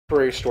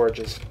temporary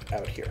storages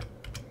out here.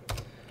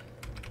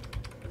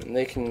 And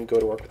they can go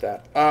to work with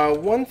that.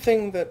 One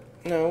thing that...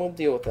 No, we'll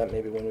deal with that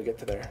maybe when we get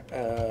to there.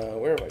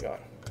 Where have I gone?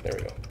 There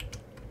we go.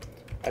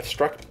 I've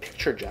struck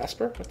picture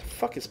jasper? What the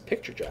fuck is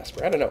picture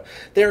jasper? I don't know.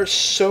 There are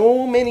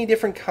so many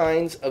different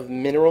kinds of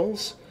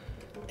minerals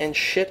and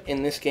shit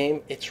in this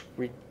game. It's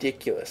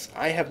ridiculous.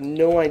 I have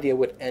no idea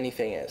what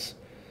anything is.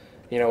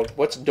 You know,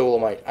 what's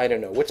dolomite? I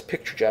don't know. What's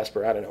picture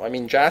jasper? I don't know. I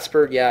mean,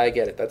 jasper, yeah, I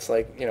get it. That's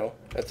like, you know,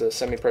 that's a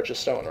semi-precious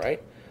stone,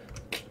 right?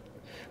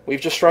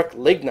 We've just struck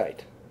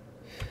lignite.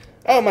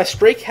 Oh, my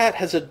stray cat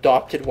has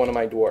adopted one of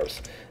my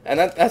dwarves. And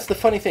that's the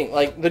funny thing.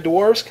 Like, the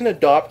dwarves can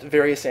adopt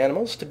various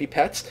animals to be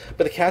pets,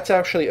 but the cats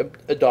actually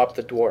adopt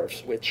the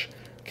dwarves, which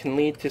can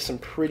lead to some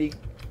pretty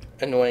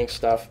annoying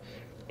stuff.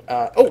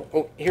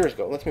 Here we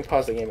go. Let me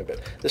pause the game a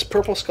bit. This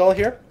purple skull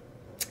here,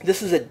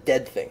 this is a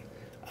dead thing.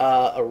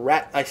 A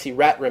rat, I see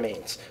rat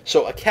remains.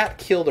 So a cat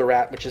killed a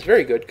rat, which is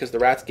very good, because the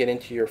rats get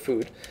into your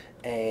food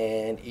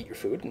and eat your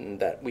food, and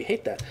that we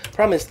hate that.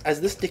 Problem is,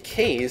 as this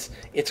decays,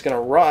 it's going to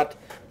rot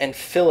and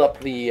fill up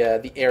the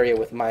area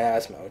with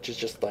miasma, which is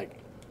just like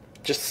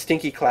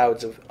stinky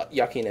clouds of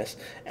yuckiness,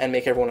 and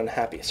make everyone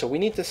unhappy. So we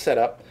need to set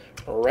up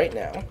right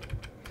now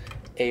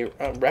a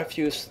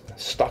refuse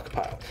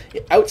stockpile.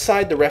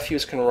 Outside, the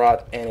refuse can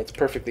rot, and it's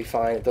perfectly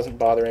fine. It doesn't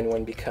bother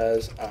anyone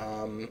because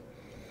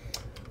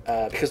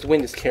the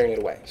wind is carrying it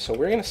away. So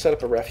we're going to set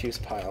up a refuse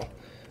pile,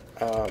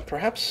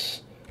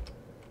 perhaps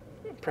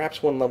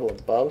one level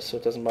above, so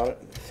it doesn't bother.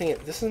 The thing is,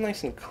 this is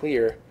nice and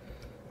clear.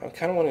 I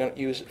kind of want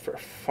to use it for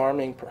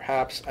farming,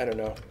 perhaps. I don't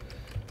know.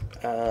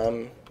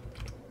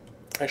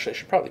 Actually, I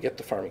should probably get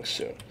to farming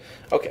soon.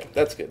 Okay,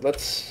 that's good.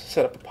 Let's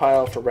set up a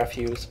pile for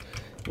refuse.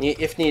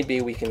 If need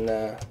be, we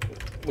can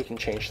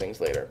change things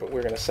later. But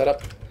we're going to set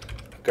up a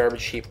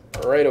garbage heap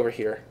right over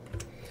here,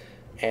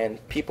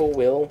 and people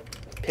will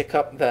pick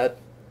up that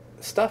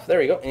stuff.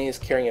 There you go. And he's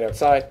carrying it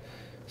outside,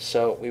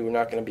 so we were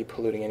not going to be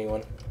polluting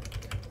anyone.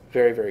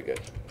 Very, very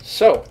good.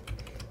 So,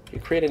 you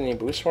created any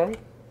boost for me?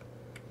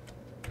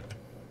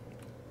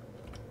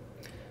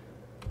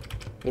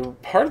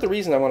 Part of the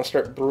reason I want to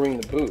start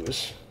brewing the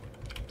booze,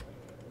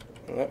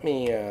 let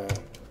me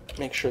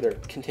make sure they're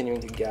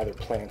continuing to gather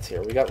plants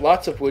here. We got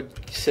lots of wood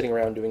sitting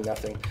around doing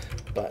nothing,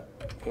 but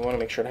we want to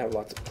make sure to have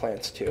lots of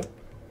plants too.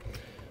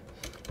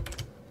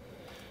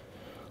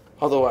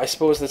 Although I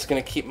suppose that's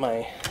going to keep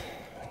my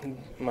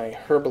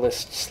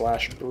herbalist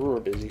slash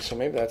brewer busy, so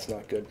maybe that's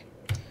not good.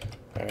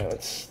 Alright,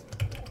 let's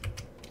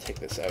take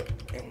this out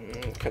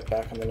and cut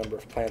back on the number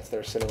of plants that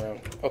are sitting around.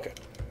 Okay.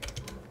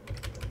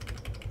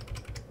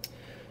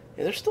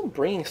 Yeah, they're still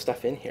bringing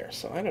stuff in here,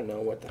 so I don't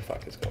know what the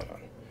fuck is going on.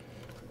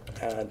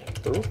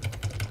 Add brew.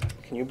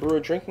 Can you brew a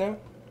drink now?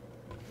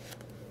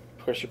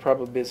 Of course, you're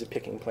probably busy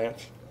picking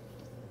plants.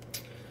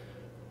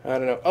 I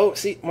don't know. Oh,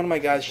 see, one of my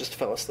guys just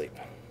fell asleep.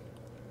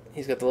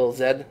 He's got the little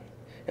Z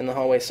in the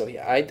hallway, so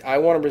yeah, I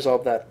want to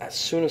resolve that as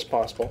soon as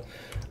possible.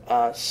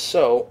 I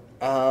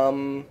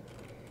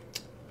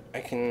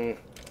can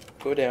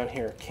go down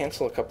here,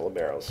 cancel a couple of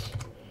barrels.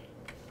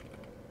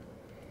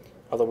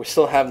 Although we're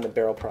still having the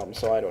barrel problem,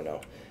 so I don't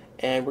know.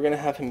 And we're going to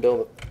have him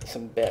build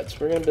some beds.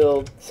 We're going to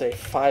build, say,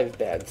 5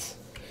 beds.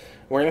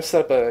 We're going to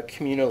set up a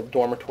communal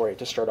dormitory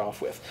to start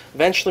off with.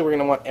 Eventually, we're going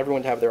to want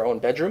everyone to have their own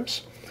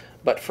bedrooms.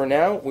 But for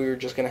now, we're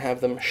just going to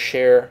have them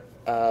share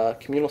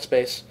communal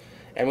space.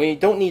 And we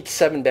don't need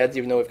 7 beds,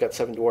 even though we've got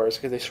 7 dwarves,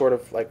 because they sort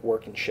of like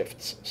work in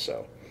shifts.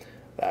 So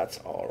that's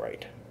all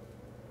right.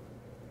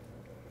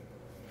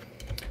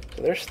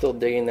 So they're still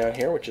digging down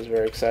here, which is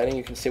very exciting.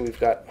 You can see we've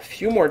got a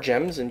few more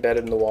gems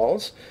embedded in the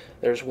walls.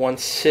 There's one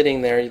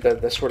sitting there,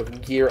 the sort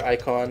of gear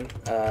icon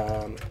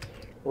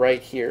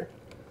right here.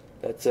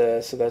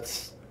 So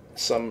that's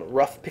some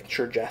rough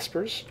picture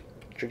jaspers,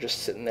 which are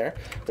just sitting there.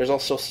 There's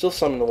also still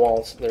some in the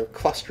walls. There are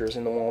clusters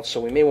in the walls, so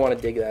we may want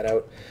to dig that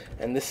out.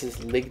 And this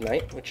is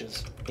lignite, which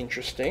is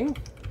interesting.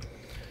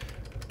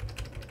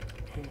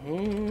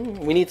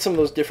 We need some of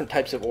those different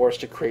types of ores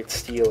to create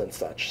steel and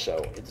such,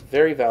 so it's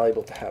very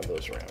valuable to have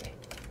those around.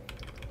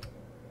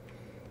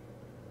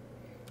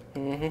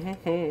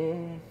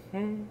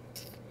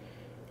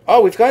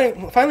 Oh, we've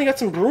finally got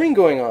some brewing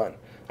going on.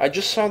 I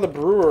just saw the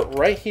brewer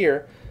right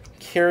here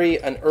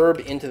carry an herb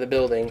into the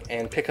building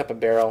and pick up a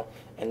barrel,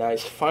 and now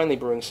he's finally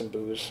brewing some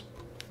booze.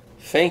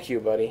 Thank you,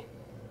 buddy.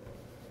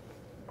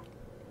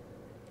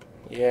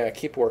 Yeah,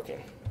 keep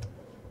working.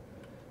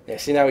 Yeah,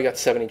 see, now we got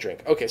 70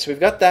 drink. Okay, so we've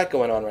got that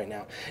going on right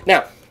now.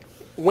 Now,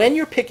 when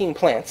you're picking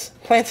plants,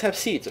 plants have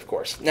seeds, of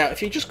course. Now,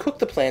 if you just cook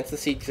the plants, the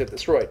seeds get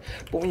destroyed.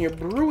 But when you're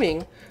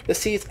brewing, the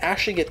seeds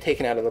actually get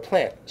taken out of the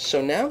plant.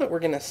 So now that we're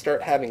going to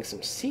start having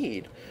some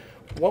seed,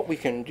 what we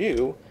can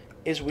do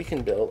is we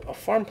can build a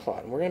farm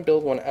plot. And we're going to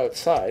build one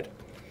outside.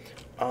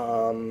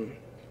 And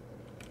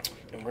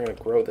we're going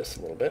to grow this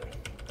a little bit.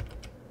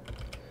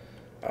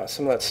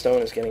 Some of that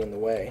stone is getting in the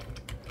way.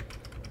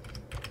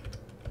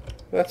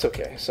 That's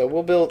okay. So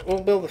we'll build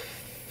a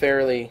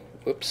fairly,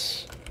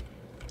 whoops.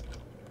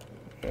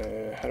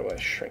 How do I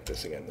shrink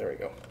this again? There we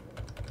go.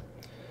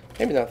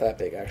 Maybe not that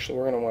big, actually.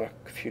 We're going to want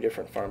a few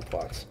different farm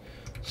plots.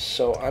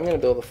 So I'm going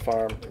to build a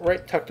farm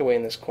right tucked away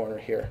in this corner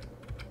here.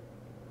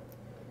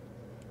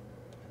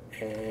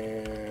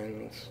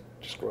 And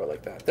just grow it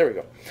like that. There we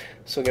go.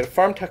 So get a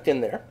farm tucked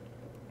in there.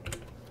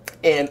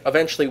 And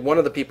eventually one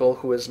of the people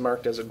who is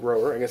marked as a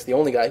grower, I guess the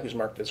only guy who's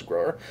marked as a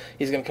grower,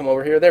 he's going to come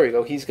over here. There we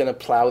go. He's going to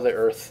plow the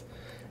earth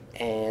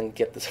and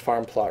get this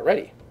farm plot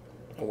ready.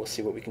 And we'll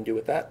see what we can do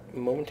with that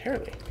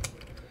momentarily.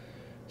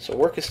 So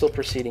work is still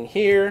proceeding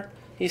here.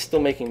 He's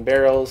still making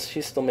barrels.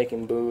 He's still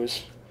making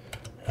booze.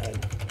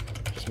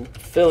 Just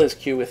fill his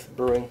queue with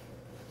brewing.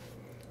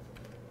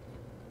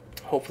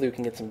 Hopefully we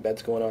can get some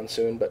beds going on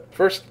soon. But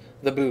first,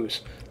 the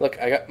booze. Look,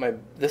 I got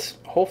this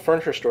whole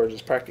furniture storage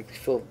is practically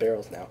filled with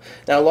barrels now.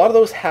 Now a lot of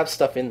those have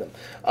stuff in them.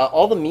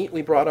 All the meat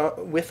we brought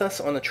on, with us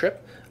on the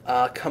trip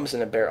comes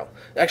in a barrel.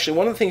 Actually,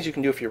 one of the things you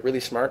can do if you're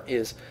really smart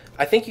is,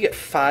 I think you get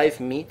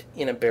 5 meat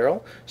in a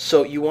barrel.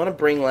 So you want to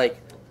bring like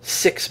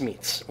 6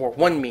 meats or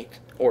 1 meat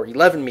or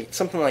 11 meat,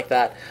 something like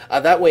that.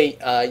 That way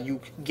you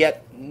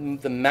get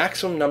the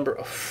maximum number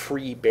of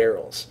free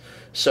barrels.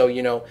 So,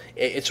 you know,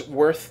 it's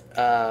worth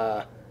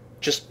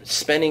just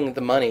spending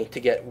the money to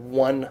get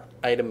 1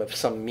 item of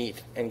some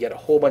meat and get a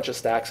whole bunch of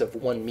stacks of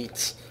 1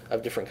 meats,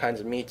 of different kinds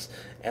of meats,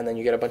 and then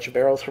you get a bunch of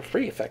barrels for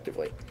free,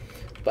 effectively.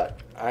 But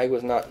I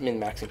was not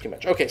min-maxing too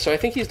much. Okay, so I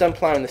think he's done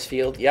plowing this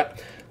field.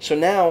 Yep. So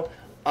now,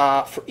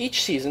 for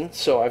each season,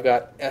 so I've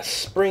got a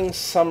spring,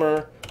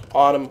 summer,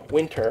 autumn,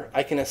 winter,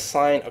 I can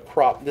assign a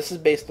crop. This is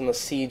based on the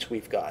seeds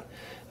we've got.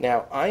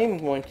 Now, I am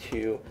going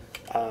to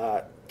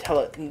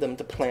tell them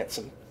to plant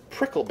some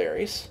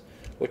prickleberries,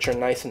 which are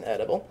nice and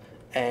edible.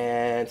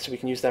 And so we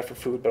can use that for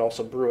food, but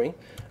also brewing.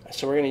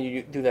 So we're going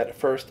to do that at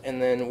first,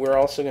 and then we're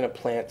also going to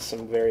plant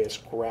some various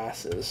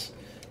grasses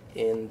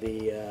in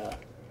the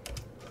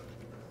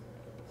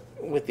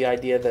with the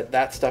idea that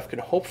that stuff can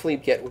hopefully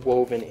get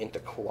woven into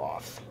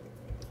cloth.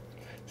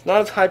 It's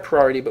not as high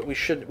priority, but we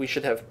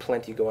should have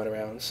plenty going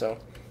around. So,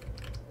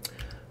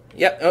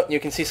 yeah, oh, you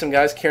can see some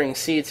guys carrying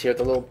seeds here.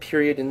 The little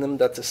period in them,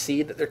 that's a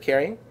seed that they're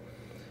carrying.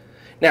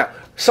 Now,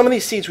 some of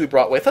these seeds we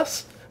brought with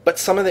us, but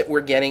some of it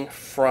we're getting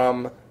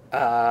from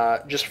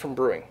just from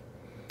brewing.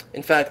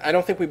 In fact, I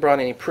don't think we brought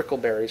any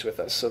prickleberries with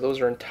us, so those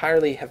are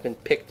entirely have been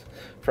picked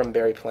from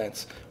berry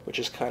plants, which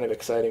is kind of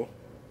exciting.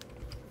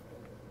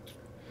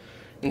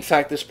 In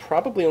fact, there's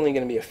probably only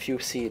going to be a few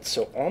seeds,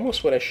 so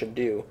almost what I should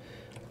do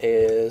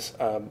is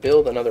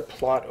build another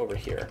plot over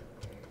here,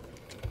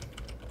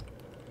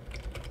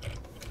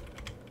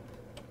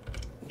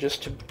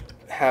 just to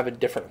have a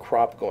different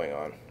crop going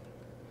on.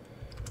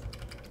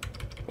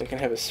 We can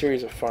have a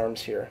series of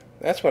farms here.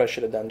 That's what I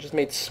should have done, just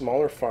made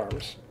smaller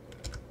farms.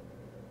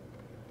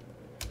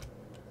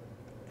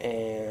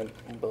 And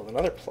build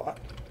another plot.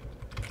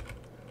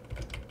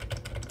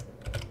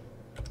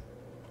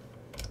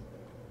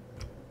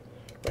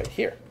 Right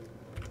here.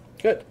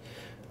 Good.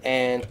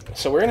 And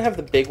so we're going to have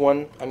the big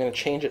one. I'm going to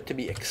change it to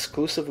be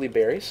exclusively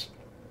berries.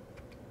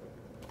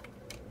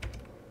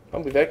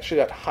 Oh, we've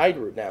actually got hide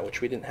root now, which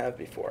we didn't have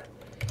before.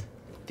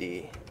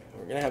 D.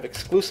 We're going to have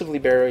exclusively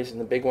berries in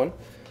the big one.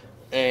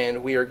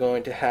 And we are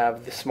going to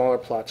have the smaller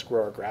plots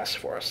grow our grass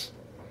for us.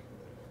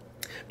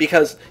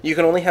 Because you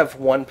can only have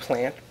 1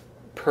 plant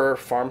per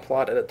farm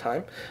plot at a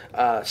time.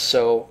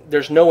 So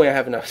there's no way I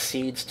have enough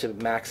seeds to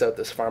max out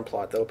this farm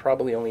plot. They'll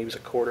probably only use a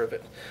quarter of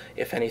it,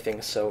 if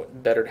anything. So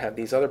better to have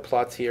these other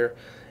plots here,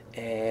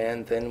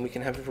 and then we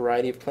can have a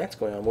variety of plants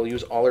going on. We'll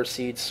use all our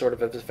seeds sort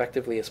of as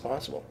effectively as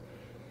possible,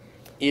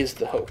 is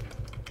the hope.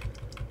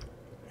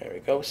 There we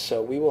go.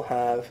 So we will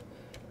have,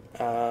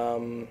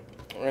 we're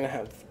going to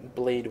have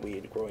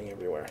bladeweed growing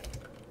everywhere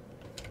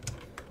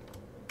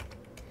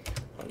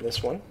on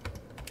this one.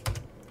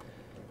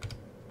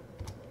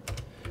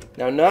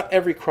 Now, not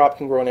every crop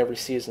can grow in every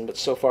season, but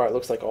so far it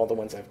looks like all the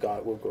ones I've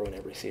got will grow in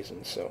every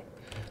season, so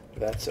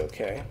that's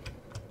okay.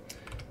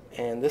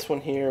 And this one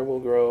here will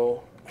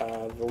grow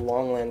the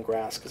longland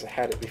grass, because I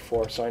had it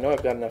before, so I know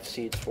I've got enough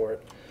seeds for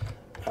it.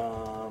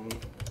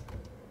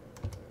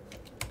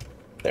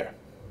 There.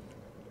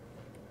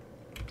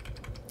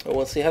 Well,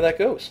 we'll see how that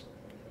goes.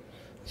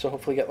 So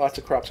hopefully get lots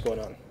of crops going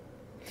on.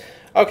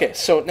 Okay,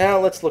 so now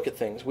let's look at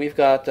things. We've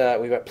got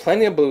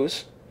plenty of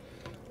booze,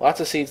 lots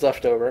of seeds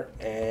left over,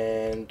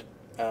 and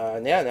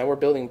yeah, now we're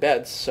building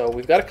beds. So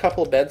we've got a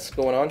couple of beds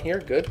going on here.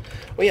 Good.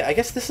 Well, yeah, I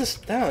guess this is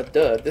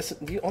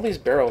all these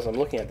barrels I'm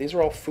looking at. These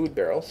are all food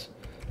barrels,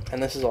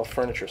 and this is all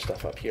furniture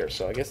stuff up here.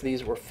 So I guess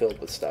these were filled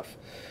with stuff.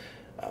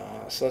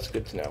 So that's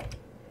good to know.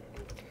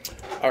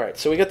 All right,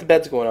 so we got the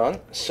beds going on.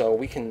 So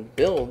we can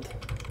build.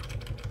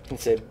 I can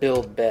say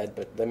build bed,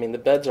 but I mean the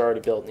beds are already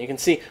built. And you can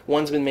see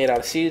one's been made out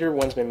of cedar,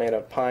 one's been made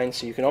out of pine.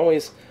 So you can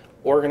always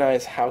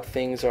organize how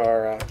things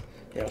are.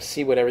 You know,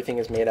 see what everything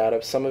is made out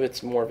of. Some of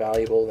it's more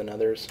valuable than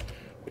others,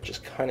 which is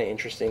kind of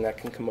interesting. That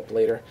can come up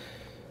later.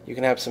 You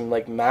can have some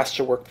like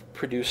masterwork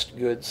produced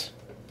goods.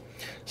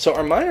 So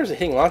our miners are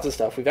hitting lots of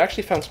stuff. We've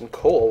actually found some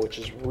coal, which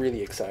is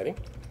really exciting.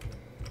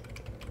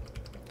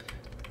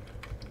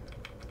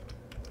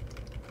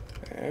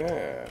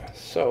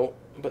 So,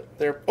 but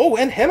they're... Oh,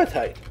 and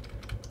hematite.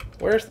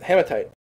 Where's the hematite?